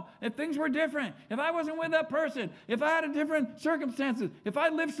 no. If things were different, if I wasn't with that person, if I had a different circumstances, if I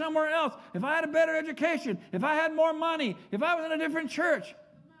lived somewhere else, if I had a better education, if I had more money, if I was in a different church,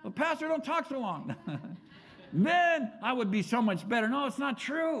 well, Pastor, don't talk so long. Then I would be so much better. No, it's not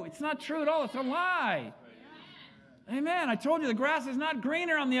true. It's not true at all. It's a lie. Amen. I told you the grass is not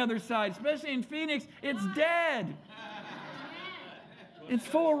greener on the other side, especially in Phoenix. It's dead. It's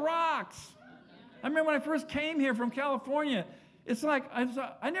full of rocks. I remember when I first came here from California, it's like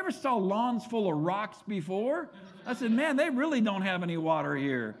I never saw lawns full of rocks before. I said, man, they really don't have any water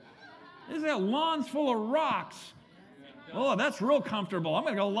here. There's got lawns full of rocks. Oh, that's real comfortable. I'm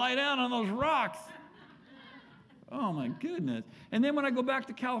going to go lie down on those rocks. Oh, my goodness. And then when I go back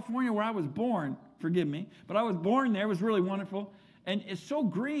to California where I was born, forgive me, but I was born there. It was really wonderful. And it's so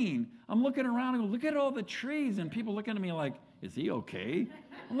green. I'm looking around and go, look at all the trees. And people looking at me like, is he okay?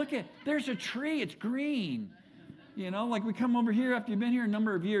 Look at, there's a tree. It's green. You know, like we come over here after you've been here a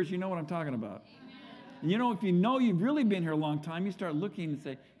number of years, you know what I'm talking about. And you know, if you know you've really been here a long time, you start looking and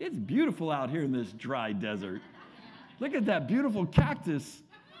say, it's beautiful out here in this dry desert. Look at that beautiful cactus.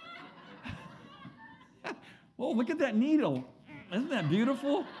 Oh, look at that needle. Isn't that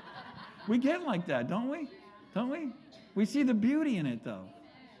beautiful? We get like that, don't we? Don't we? We see the beauty in it, though.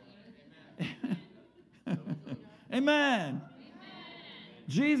 Amen.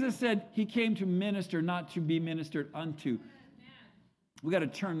 Jesus said he came to minister, not to be ministered unto. We got to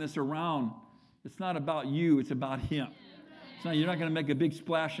turn this around. It's not about you, it's about him. It's not, you're not going to make a big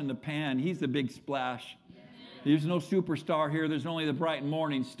splash in the pan. He's the big splash. There's no superstar here. There's only the bright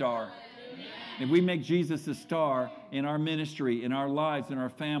morning star. If we make Jesus a star in our ministry, in our lives, in our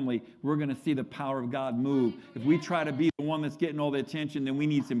family, we're going to see the power of God move. If we try to be the one that's getting all the attention, then we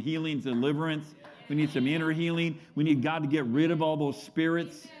need some healing, deliverance. We need some inner healing. We need God to get rid of all those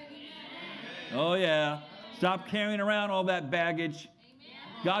spirits. Oh, yeah. Stop carrying around all that baggage.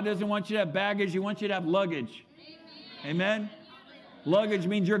 God doesn't want you to have baggage. He wants you to have luggage. Amen? Luggage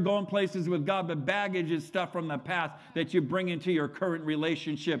means you're going places with God, but baggage is stuff from the past that you bring into your current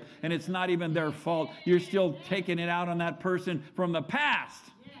relationship, and it's not even their fault. You're still taking it out on that person from the past.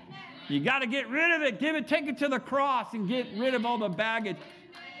 You got to get rid of it. Take it to the cross and get rid of all the baggage.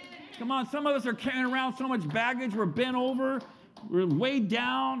 Come on, some of us are carrying around so much baggage. We're bent over. We're weighed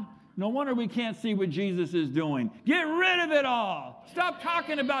down. No wonder we can't see what Jesus is doing. Get rid of it all. Stop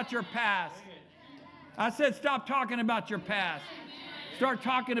talking about your past. I said stop talking about your past. Start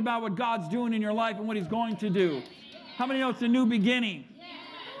talking about what God's doing in your life and what he's going to do. How many know it's a new beginning?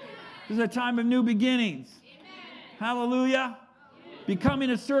 This is a time of new beginnings. Hallelujah.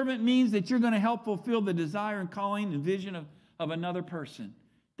 Becoming a servant means that you're going to help fulfill the desire and calling and vision of another person.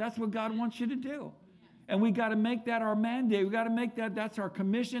 That's what God wants you to do. And we got to make that our mandate. We got to make that's our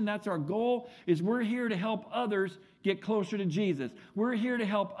commission. That's our goal, is we're here to help others get closer to Jesus. We're here to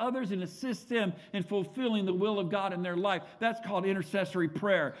help others and assist them in fulfilling the will of God in their life. That's called intercessory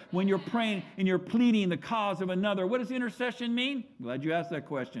prayer. When you're praying and you're pleading the cause of another. What does intercession mean? Glad you asked that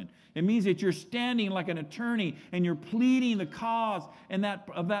question. It means that you're standing like an attorney and you're pleading the cause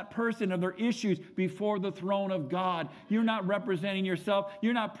of that person, of their issues before the throne of God. You're not representing yourself.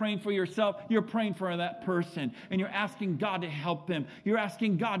 You're not praying for yourself. You're praying for that person. And you're asking God to help them. You're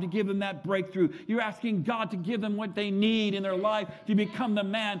asking God to give them that breakthrough. You're asking God to give them what they need in their life to become the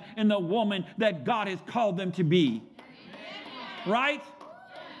man and the woman that God has called them to be. Right?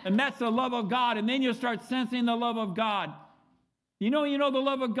 And that's the love of God. And then you'll start sensing the love of God. You know the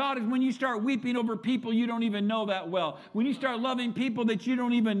love of God is when you start weeping over people you don't even know that well. When you start loving people that you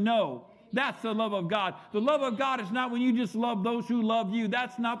don't even know. That's the love of God. The love of God is not when you just love those who love you.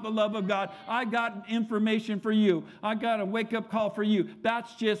 That's not the love of God. I got information for you. I got a wake-up call for you.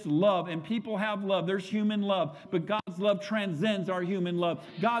 That's just love. And people have love. There's human love. But God's love transcends our human love.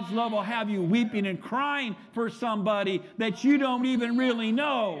 God's love will have you weeping and crying for somebody that you don't even really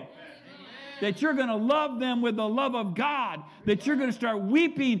know. That you're going to love them with the love of God. That you're going to start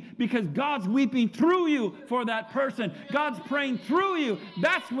weeping because God's weeping through you for that person. God's praying through you.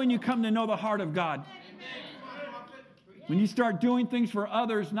 That's when you come to know the heart of God. When you start doing things for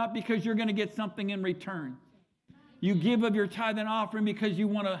others, not because you're going to get something in return. You give of your tithe and offering because you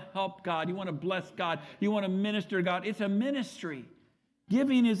want to help God. You want to bless God. You want to minister to God. It's a ministry.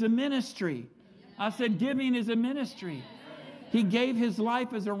 Giving is a ministry. I said giving is a ministry. He gave his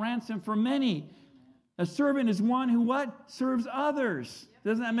life as a ransom for many. A servant is one who what? Serves others.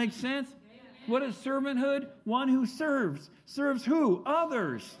 Doesn't that make sense? What is servanthood? One who serves. Serves who?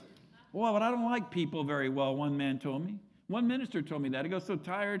 Others. Well, but I don't like people very well, one man told me. One minister told me that. He goes so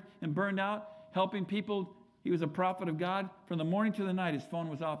tired and burned out helping people. He was a prophet of God. From the morning to the night, his phone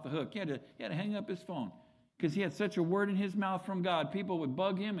was off the hook. He had to hang up his phone because he had such a word in his mouth from God. People would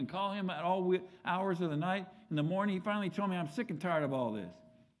bug him and call him at all hours of the night. In the morning, he finally told me, I'm sick and tired of all this.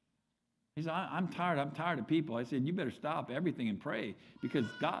 He said, I'm tired of people. I said, you better stop everything and pray, because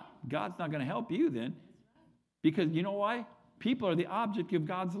God's not going to help you then. Because you know why? People are the object of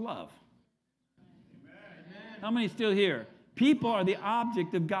God's love. Amen. How many still here? People are the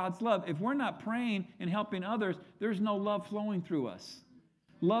object of God's love. If we're not praying and helping others, there's no love flowing through us.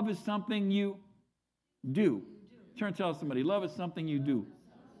 Love is something you do. Turn and tell somebody, love is something you do.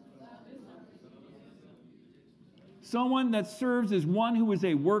 Someone that serves is one who is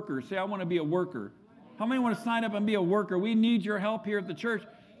a worker. Say, I want to be a worker. How many want to sign up and be a worker? We need your help here at the church.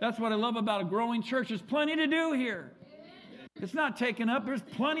 That's what I love about a growing church. There's plenty to do here. It's not taken up. There's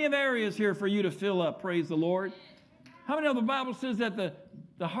plenty of areas here for you to fill up. Praise the Lord. How many know the Bible says that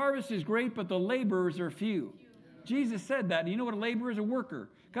the harvest is great, but the laborers are few? Jesus said that. You know what a laborer is? A worker.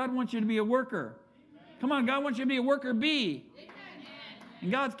 God wants you to be a worker. Come on, God wants you to be a worker bee. In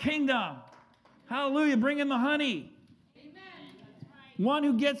God's kingdom. Hallelujah. Bring in the honey. One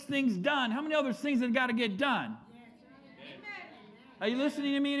who gets things done. How many other things that got to get done? Are you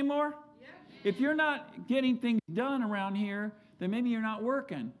listening to me anymore? If you're not getting things done around here, then maybe you're not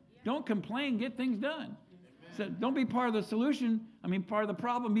working. Don't complain. Get things done. So don't be part of the solution. Part of the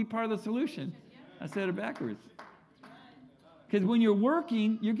problem. Be part of the solution. I said it backwards. Because when you're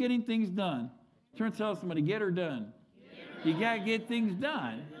working, you're getting things done. Turn and tell somebody, get her done. You got to get things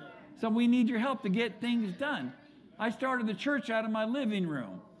done. So we need your help to get things done. I started the church out of my living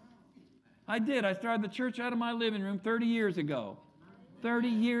room. I did. I started the church out of my living room 30 years ago. 30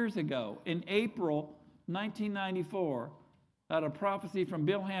 years ago, in April 1994, I had a prophecy from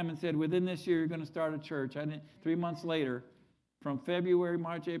Bill Hammond said, within this year, you're going to start a church. 3 months later, from February,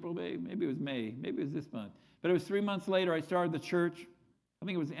 March, April, May, maybe it was May, maybe it was this month. But it was 3 months later, I started the church. I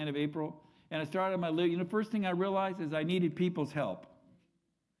think it was the end of April. And I started my living. The first thing I realized is I needed people's help.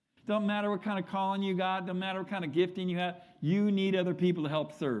 Don't matter what kind of calling you got, don't matter what kind of gifting you have, you need other people to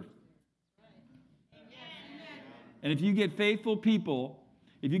help serve. And if you get faithful people,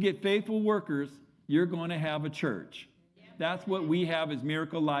 if you get faithful workers, you're going to have a church. That's what we have as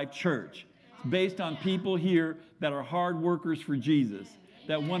Miracle Life Church. It's based on people here that are hard workers for Jesus,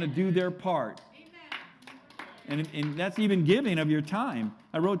 that want to do their part. And that's even giving of your time.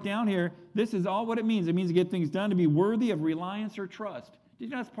 I wrote down here, this is all what it means. It means to get things done, to be worthy of reliance or trust. Did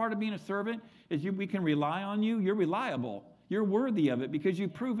you know that's part of being a servant? Is we can rely on you. You're reliable. You're worthy of it because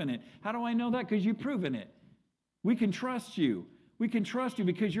you've proven it. How do I know that? Because you've proven it. We can trust you. We can trust you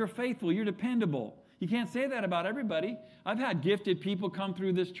because you're faithful. You're dependable. You can't say that about everybody. I've had gifted people come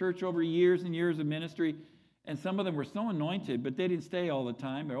through this church over years and years of ministry, and some of them were so anointed, but they didn't stay all the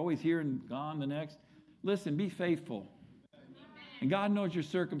time. They're always here and gone the next. Listen, be faithful. And God knows your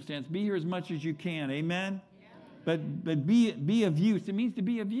circumstance. Be here as much as you can. Amen? But be of use. It means to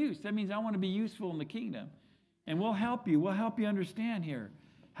be of use. That means I want to be useful in the kingdom. And we'll help you. We'll help you understand here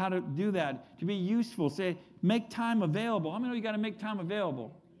how to do that, to be useful. Say, make time available. How many know you got to make time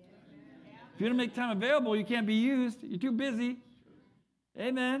available? If you don't make time available, you can't be used. You're too busy.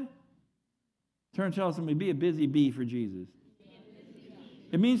 Amen. Turn and tell somebody, be a busy bee for Jesus.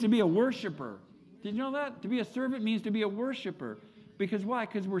 It means to be a worshiper. Did you know that? To be a servant means to be a worshiper. Because why?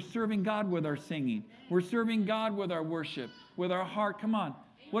 Because we're serving God with our singing. We're serving God with our worship, with our heart. Come on.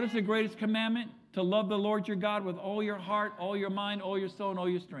 What is the greatest commandment? To love the Lord your God with all your heart, all your mind, all your soul, and all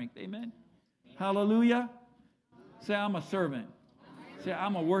your strength. Amen? Hallelujah. Say, I'm a servant. Say,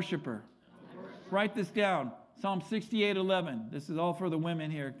 I'm a worshiper. Write this down. Psalm 68:11. This is all for the women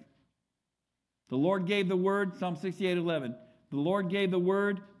here. The Lord gave the word. Psalm 68:11. The Lord gave the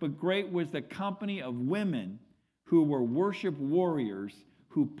word, but great was the company of women who were worship warriors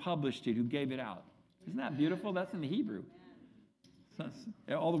who published it, who gave it out. Isn't that beautiful? That's in the Hebrew.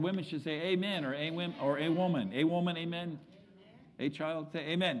 All the women should say amen or a woman. A woman, amen. A child, say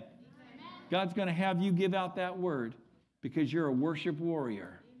amen. God's going to have you give out that word because you're a worship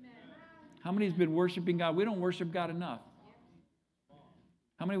warrior. How many has been worshiping God? We don't worship God enough.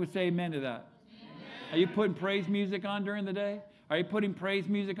 How many would say amen to that? Are you putting praise music on during the day? Are you putting praise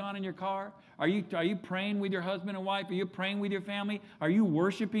music on in your car? Are you praying with your husband and wife? Are you praying with your family? Are you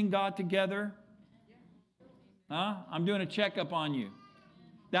worshiping God together? Huh? I'm doing a checkup on you.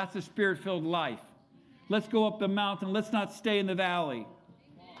 That's a spirit-filled life. Let's go up the mountain. Let's not stay in the valley.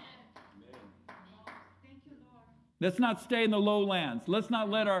 Let's not stay in the lowlands. Let's not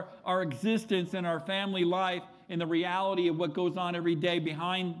let our existence and our family life and the reality of what goes on every day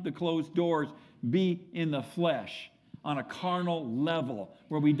behind the closed doors be in the flesh. on a carnal level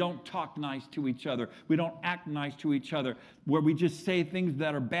where we don't talk nice to each other. We don't act nice to each other, where we just say things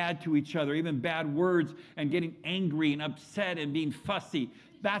that are bad to each other, even bad words, and getting angry and upset and being fussy.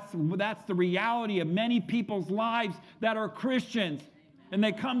 That's the reality of many people's lives that are Christians. And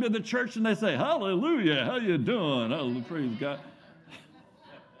they come to the church and they say, hallelujah, how you doing? Oh, praise God.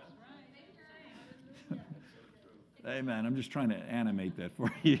 Amen. I'm just trying to animate that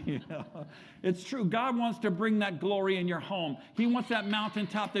for you. You know? It's true. God wants to bring that glory in your home. He wants that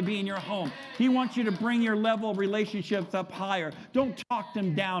mountaintop to be in your home. He wants you to bring your level of relationships up higher. Don't talk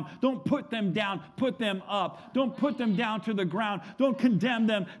them down. Don't put them down. Put them up. Don't put them down to the ground. Don't condemn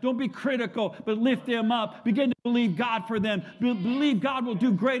them. Don't be critical, but lift them up. Begin to believe God for them. Believe God will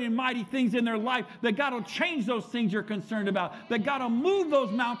do great and mighty things in their life, that God will change those things you're concerned about, that God will move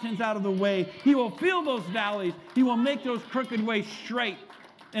those mountains out of the way. He will fill those valleys. He will make those crooked ways straight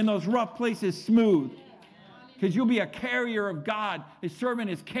and those rough places smooth. Because you'll be a carrier of God. His servant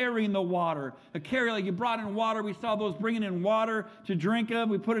is carrying the water. A carrier, like you brought in water. We saw those bringing in water to drink of.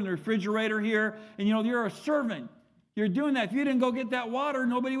 We put it in the refrigerator here. And you know, you're a servant. You're doing that. If you didn't go get that water,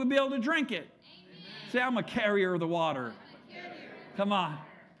 nobody would be able to drink it. Say, I'm a carrier of the water. Come on.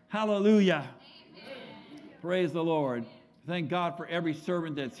 Hallelujah. Praise the Lord. Thank God for every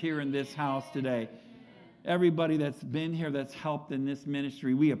servant that's here in this house today. Everybody that's been here, that's helped in this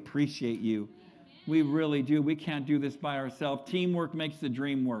ministry, we appreciate you. We really do. We can't do this by ourselves. Teamwork makes the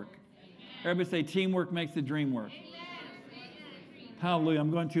dream work. Everybody say, teamwork makes the dream work. Hallelujah.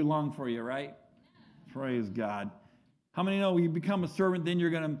 I'm going too long for you, right? Praise God. How many know when you become a servant, then you're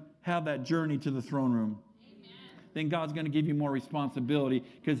going to have that journey to the throne room? Then God's going to give you more responsibility,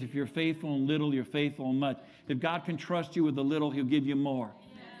 because if you're faithful in little, you're faithful in much. If God can trust you with a little, he'll give you more.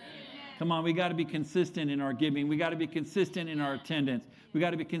 Come on, we got to be consistent in our giving. We got to be consistent in our attendance. We got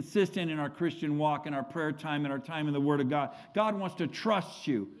to be consistent in our Christian walk, in our prayer time, in our time in the Word of God. God wants to trust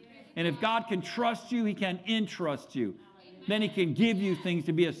you. And if God can trust you, he can entrust you. Then he can give you things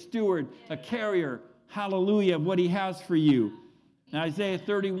to be a steward, a carrier, hallelujah, of what he has for you. Now, Isaiah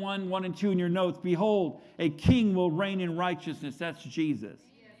 31, 1 and 2 in your notes, behold, a king will reign in righteousness. That's Jesus.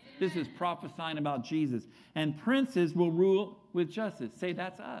 This is prophesying about Jesus. And princes will rule with justice. Say,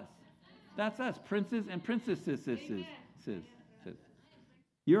 that's us. That's us, princes and princesses. Say,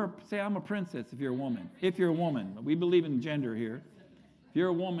 I'm a princess if you're a woman. If you're a woman. We believe in gender here. If you're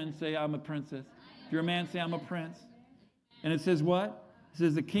a woman, say, I'm a princess. If you're a man, say, I'm a prince. And it says what? It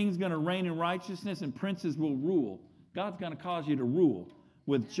says the king's going to reign in righteousness and princes will rule. God's going to cause you to rule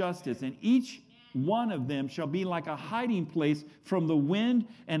with justice. And each one of them shall be like a hiding place from the wind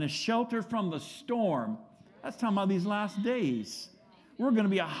and a shelter from the storm. That's talking about these last days. We're going to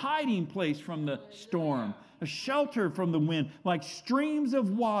be a hiding place from the storm, a shelter from the wind, like streams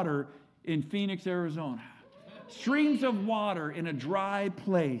of water in Phoenix, Arizona. Streams of water in a dry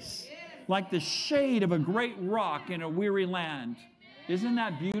place, like the shade of a great rock in a weary land. Isn't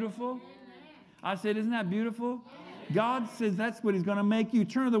that beautiful? I said, isn't that beautiful? God says that's what he's going to make you.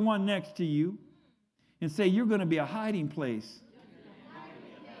 Turn to the one next to you and say, you're going to be a hiding place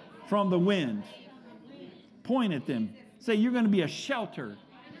from the wind. Point at them. Say, you're going to be a shelter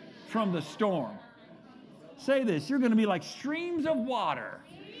from the storm. Say this, you're going to be like streams of water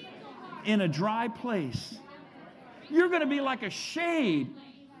in a dry place. You're going to be like a shade.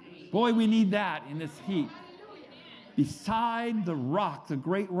 Boy, we need that in this heat. Beside the rock, the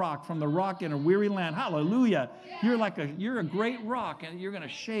great rock, from the rock in a weary land. Hallelujah. You're a great rock, and you're going to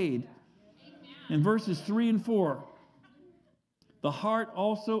shade. In verses 3 and 4, the heart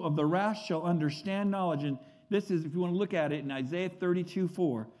also of the rash shall understand knowledge. And this is, if you want to look at it, in Isaiah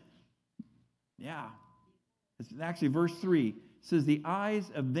 32:4. Yeah. It's actually verse 3. It says, the eyes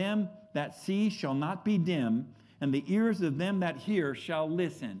of them that see shall not be dim, and the ears of them that hear shall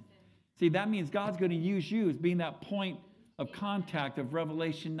listen. See, that means God's going to use you as being that point of contact of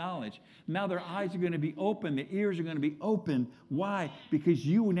revelation knowledge. Now their eyes are going to be open. Their ears are going to be open. Why? Because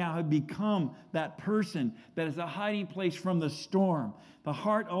you now have become that person that is a hiding place from the storm. The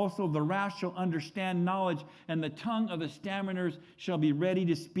heart also of the rash shall understand knowledge, and the tongue of the stammerers shall be ready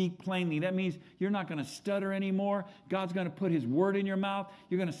to speak plainly. That means you're not going to stutter anymore. God's going to put his word in your mouth.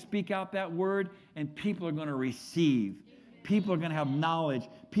 You're going to speak out that word, and people are going to receive. People are going to have knowledge.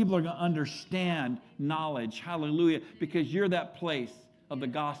 People are going to understand knowledge. Hallelujah. Because you're that place of the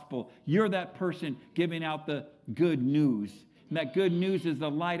gospel. You're that person giving out the good news. And that good news is the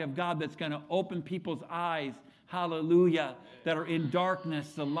light of God that's going to open people's eyes. Hallelujah. That are in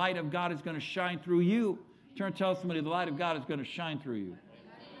darkness. The light of God is going to shine through you. Turn and tell somebody the light of God is going to shine through you.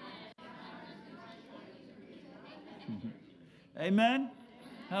 Amen.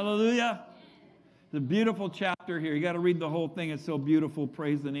 Hallelujah. It's a beautiful chapter here. You got to read the whole thing. It's so beautiful.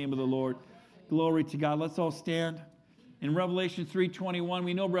 Praise the name of the Lord. Glory to God. Let's all stand. In Revelation 3:21,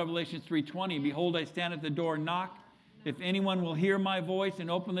 we know Revelation 3:20. Behold, I stand at the door and knock. If anyone will hear my voice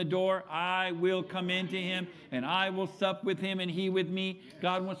and open the door, I will come into him, and I will sup with him, and he with me.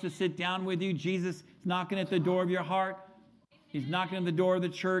 God wants to sit down with you. Jesus is knocking at the door of your heart. He's knocking at the door of the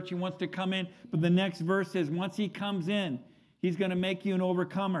church. He wants to come in. But the next verse says, once he comes in, he's going to make you an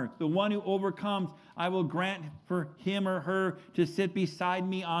overcomer. The one who overcomes, I will grant for him or her to sit beside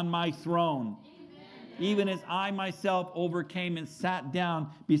me on my throne. Even as I myself overcame and sat down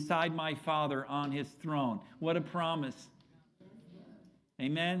beside my Father on his throne. What a promise.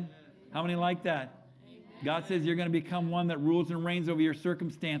 Amen? How many like that? God says you're going to become one that rules and reigns over your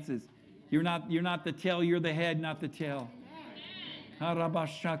circumstances. You're not the tail, you're the head, not the tail. Lord,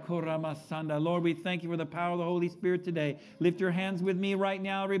 we thank you for the power of the Holy Spirit today. Lift your hands with me right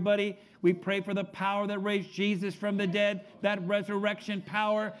now, everybody. We pray for the power that raised Jesus from the dead, that resurrection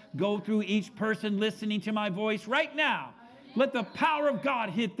power. Go through each person listening to my voice right now. Let the power of God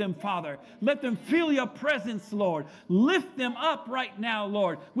hit them, Father. Let them feel your presence, Lord. Lift them up right now,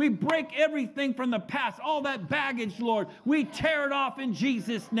 Lord. We break everything from the past, all that baggage, Lord. We tear it off in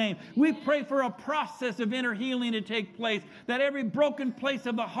Jesus' name. We pray for a process of inner healing to take place, that every broken place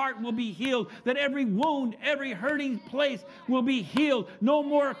of the heart will be healed, that every wound, every hurting place will be healed. No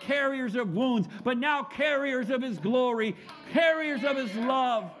more carriers of wounds, but now carriers of his glory, carriers of his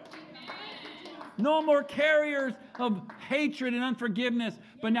love. No more carriers of hatred and unforgiveness,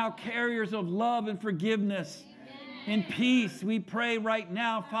 but now carriers of love and forgiveness and peace. We pray right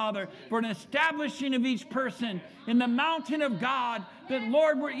now, Father, for an establishing of each person in the mountain of God, that,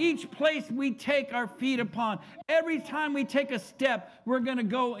 Lord, where each place we take our feet upon, every time we take a step, we're going to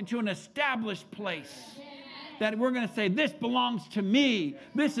go into an established place. That we're going to say, this belongs to me.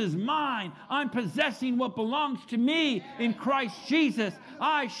 This is mine. I'm possessing what belongs to me in Christ Jesus.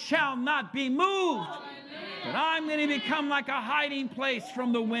 I shall not be moved. But I'm going to become like a hiding place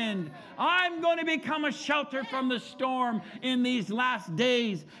from the wind. I'm going to become a shelter from the storm in these last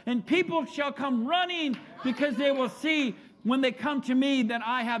days. And people shall come running because they will see when they come to me that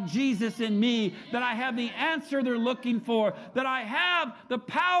I have Jesus in me, that I have the answer they're looking for, that I have the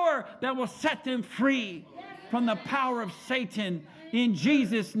power that will set them free from the power of Satan, in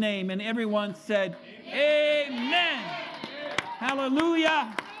Jesus' name. And everyone said, amen.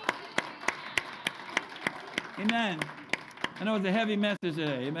 Hallelujah. Amen. I know it's a heavy message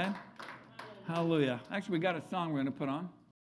today. Amen. Hallelujah. Actually, we got a song we're going to put on.